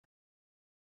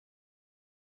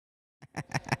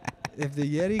If the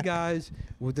Yeti guys,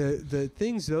 with the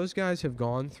things those guys have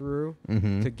gone through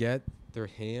to get their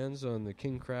hands on the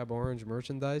King Crab Orange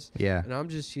merchandise, and I'm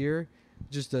just here,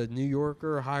 just a New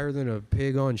Yorker higher than a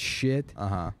pig on shit,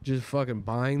 just fucking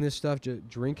buying this stuff, just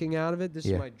drinking out of it. This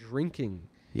is my drinking.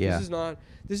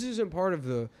 This isn't part of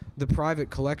the private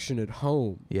collection at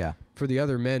home. For the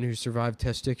other men who survived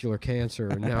testicular cancer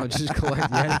and now just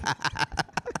collect Yeti.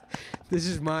 This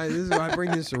is why I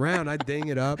bring this around. I ding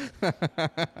it up.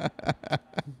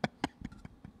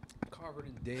 Covered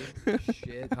in ding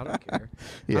shit. I don't care.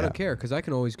 I don't care because I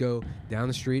can always go down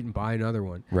the street and buy another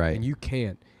one. Right. And you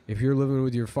can't. If you're living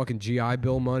with your fucking GI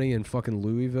Bill money in fucking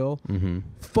Louisville,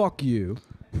 fuck you.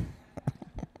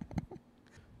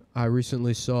 I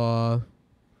recently saw...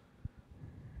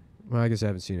 Well, I guess I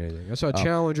haven't seen anything. I saw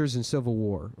Challengers and Civil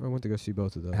War. I went to go see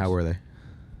both of those. How were they?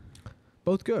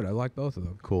 Both good. I like both of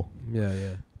them. Cool. Yeah,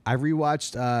 yeah. I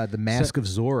rewatched The Mask of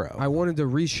Zorro. I wanted to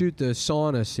reshoot the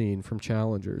sauna scene from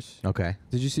Challengers. Okay.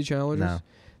 Did you see Challengers? No.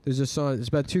 There's a sauna. It's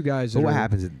about two guys. What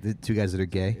happens? The two guys that are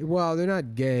gay? Well, they're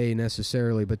not gay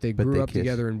necessarily, but they grew up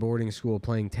together in boarding school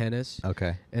playing tennis.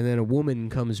 Okay. And then a woman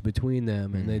comes between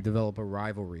them, and they develop a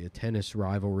rivalry, a tennis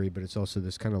rivalry, but it's also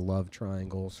this kind of love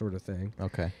triangle sort of thing.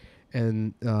 Okay.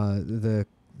 And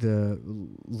the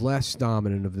less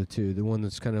dominant of the two, the one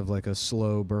that's kind of like a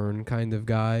slow burn kind of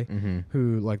guy,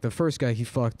 who like the first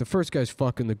guy's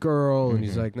fucking the girl and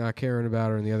he's like not caring about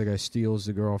her, and the other guy steals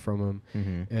the girl from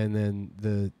him, and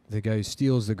then the guy who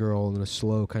steals the girl in a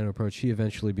slow kind of approach, he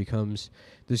eventually becomes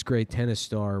this great tennis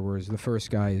star, whereas the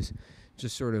first guy is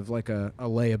just sort of like a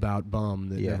layabout bum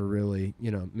that never really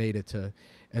made it to,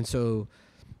 and so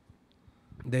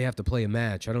they have to play a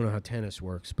match. I don't know how tennis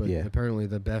works, but apparently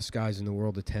the best guys in the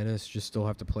world of tennis just still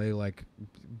have to play like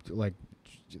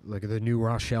the New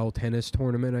Rochelle tennis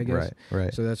tournament, I guess.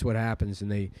 Right. So that's what happens,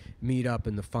 and they meet up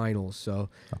in the finals. So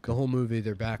the whole movie,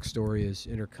 their backstory is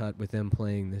intercut with them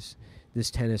playing this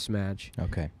tennis match.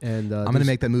 Okay. And I'm gonna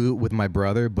make that movie with my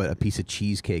brother, but a piece of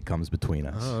cheesecake comes between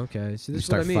us. Oh, okay. So this is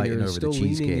what I mean. You're still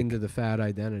leaning into the fat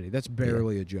identity. That's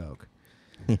barely a joke.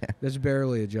 Yeah. That's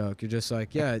barely a joke. You're just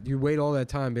like, you wait all that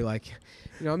time and be like,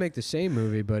 I'll make the same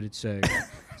movie, but it's a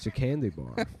candy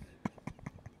bar.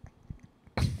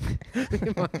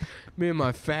 me and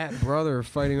my fat brother are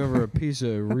fighting over a piece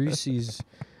of Reese's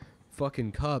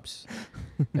fucking cups.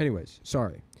 Anyways,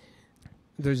 sorry.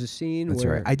 There's a scene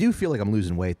where... Right. I do feel like I'm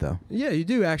losing weight, though. Yeah, you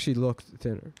do actually look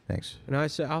thinner. Thanks. And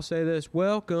I'll say this: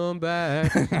 welcome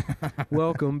back,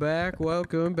 welcome back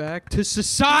to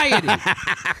society.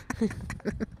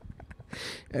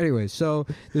 Anyway, so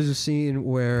there's a scene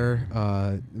where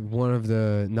one of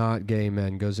the not gay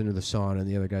men goes into the sauna, and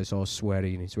the other guy's all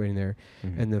sweaty, and he's waiting there.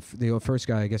 And the first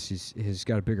guy, I guess he's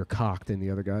got a bigger cock than the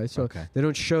other guy. So they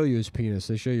don't show you his penis;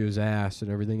 they show you his ass and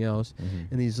everything else.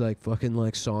 And he's like fucking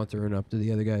like sauntering up to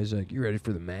the other guy. He's like, "You ready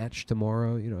for the match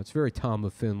tomorrow?" It's very Tom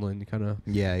of Finland kind of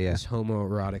this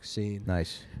homoerotic scene.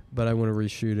 Nice. But I want to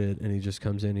reshoot it, and he just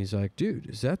comes in. He's like, "Dude,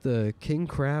 is that the King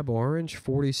Crab Orange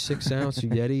 46-ounce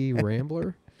Yeti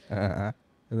Rambler?" And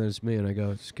then it's me, and I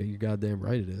go, "You're goddamn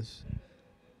right it is."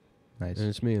 Nice. And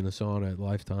it's me in the sauna at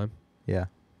Lifetime. Yeah.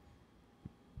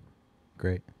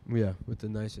 Great. Yeah, with the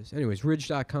nicest. Anyways,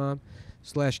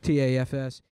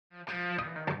 ridge.com/TAFS.